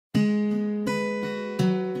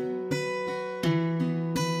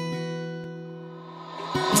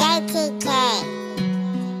You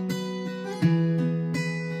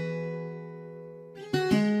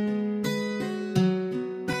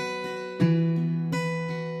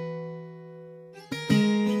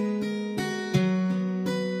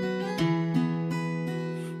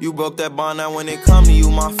broke that bond, now when it come to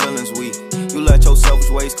you, my feelings weak. You let your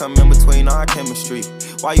selfish ways come in between our chemistry.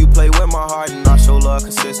 Why you play with my heart and not show love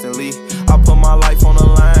consistently? I put my life on the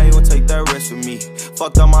line, you won't take that risk with me.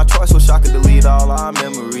 Fucked up my choice, wish I could delete all our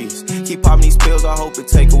memories. Keep popping these pills, I hope it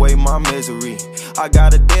take away my misery. I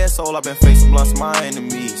got a dead soul, I've been facing blunts, my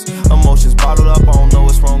enemies. Emotions bottled up, I don't know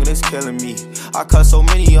what's wrong and it's killing me. I cut so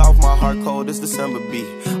many off, my heart cold, this December beat.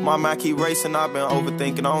 My mind keep racing, I've been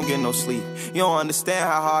overthinking, I don't get no sleep. You don't understand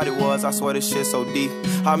how hard it was, I swear this shit so deep.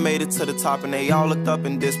 I made it to the top and they all looked up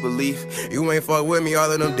in disbelief. You ain't fuck with me,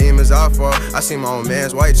 all of them demons I fought. I seen my own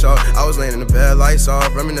man's white chalk. I was laying in the bed, lights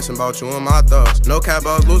off, reminiscing about you and my thoughts. No cap,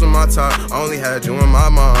 I was losing my top. I only had you and my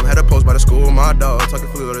mom. Had a post by the school with my dog. Talking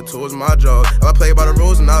fluid with the tools, my jaw. If I played by the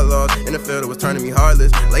rules and I lost, in the field it was turning me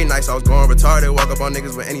heartless. Late nights I was going retarded. Walk up on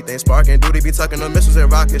niggas with anything sparking. Duty be tucking the missiles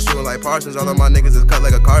and rockets, shooting like Parsons. All of my niggas is cut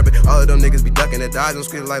like a carpet. All of them niggas be ducking and dodging,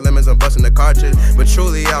 squeezing like lemons, I'm busting the cartridge. But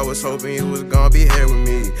truly I was hoping you was gonna be here with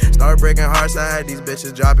me. Start breaking hearts, I had these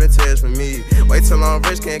bitches dropping tears for me. Wait till I'm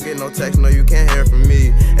rich, can't get no text, no you can't hear from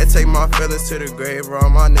me. And take my feelings to the grave where all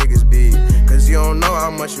my niggas be. Cause you don't know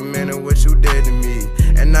how much you meant and what you did to me.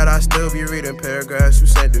 And that I still be reading paragraphs you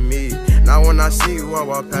sent to me. Now when I see you, I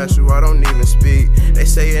walk past you, I don't even speak. They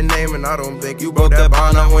say your name and I don't think you broke that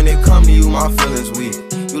bond, now when it come to you, my feelings weak.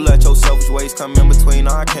 You let your selfish ways come in between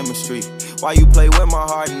our chemistry. Why you play with my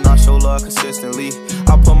heart and not show love consistently?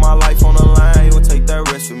 I put my life on the line, you won't take that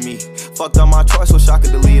risk with me. Fucked up my choice, wish I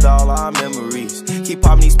could delete all our memories. Keep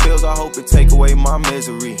popping these pills, I hope it take away my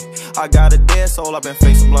misery. I got a dead soul, I've been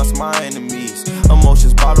facing blunts, my enemies.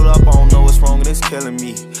 Emotions bottled up, I don't know what's wrong and it's killing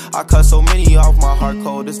me. I cut so many off, my heart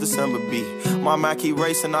cold, this December beat. My mind keep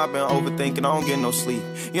racing, I've been overthinking, I don't get no sleep.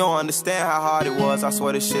 You don't understand how hard it was, I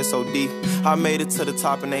swear this shit so deep. I made it to the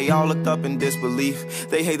top and they all looked up in disbelief.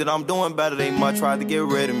 They hate that I'm doing better, they might try to get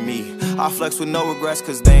rid of me. I flex with no regrets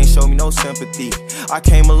cause they ain't show me no sympathy. I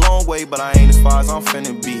came a long way but I ain't as far as I'm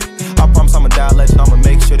finna be. I promise I'ma die a legend, I'ma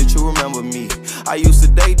make sure that you remember me. I used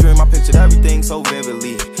to daydream, I pictured everything so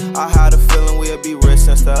vividly. I had a feeling we'd be rich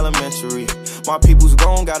since the elementary. My people's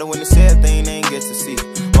grown, gotta witness everything they ain't get to see.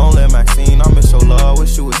 Long live Maxine, I miss your love,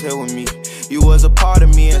 wish you was here with me. You was a part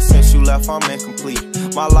of me and since you left I'm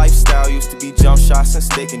incomplete. My lifestyle used to be jump shots and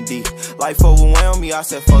sticking deep. Life overwhelmed me, I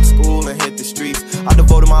said fuck school and hit the streets. I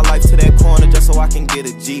devoted my life to that corner just so I can get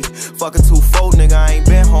a G. Fuck a 2-4 nigga, I ain't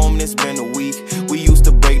been home, it's been a week. We used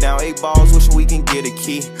to break down 8 balls, wishing we can get a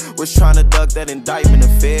key. Was trying to duck that indictment, the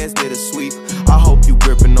feds did a sweep. I hope you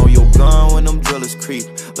gripping on your gun when them drillers creep.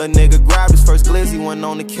 Little nigga grabbed his first glizzy, went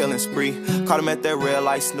on the killing spree. Caught him at that red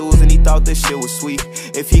light snooze and he thought this shit was sweet.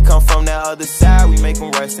 If he come from that other side, we make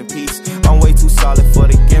him rest in peace. I'm way too solid for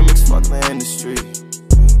the gimmicks, fuck the industry.